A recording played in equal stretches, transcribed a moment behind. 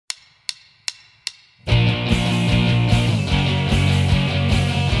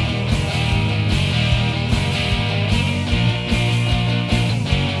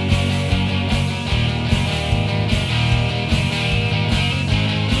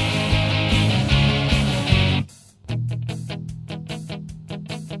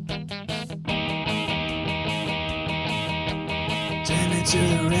to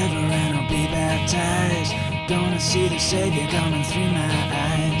the river and I'll be baptized. Gonna see the Savior coming through my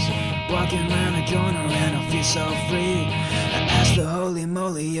eyes. Walking around the corner and I'll feel so free. I ask the holy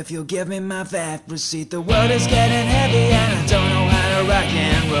moly if you'll give me my VAT receipt. The world is getting heavy and I don't know how to rock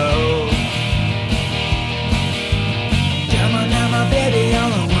and roll. Come on now my baby,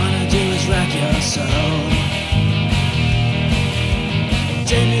 all I wanna do is rock your soul.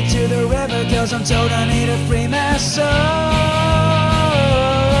 Take me to the river, cause I'm told I need to free my soul.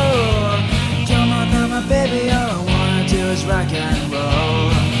 Come on now my baby, all I wanna do is rock and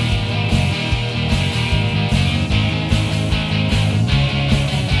roll.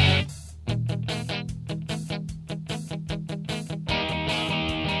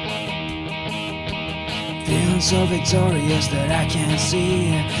 Feeling so victorious that I can't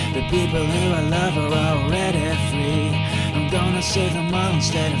see the people who I love are already free. I'm gonna save them all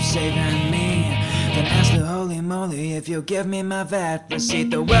instead of saving me. Then ask the holy moly if you'll give me my VAT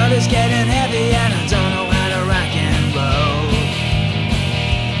receipt. The world is getting heavy and I don't know how to rock and roll.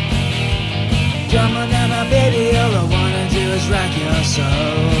 Come on now my baby, all I wanna do is rock your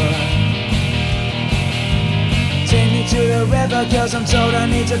soul. Take me to the river, cause I'm told I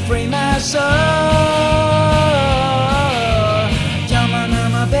need to free my soul. Come on now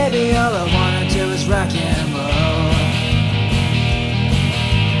my baby, all I wanna do is rock and roll.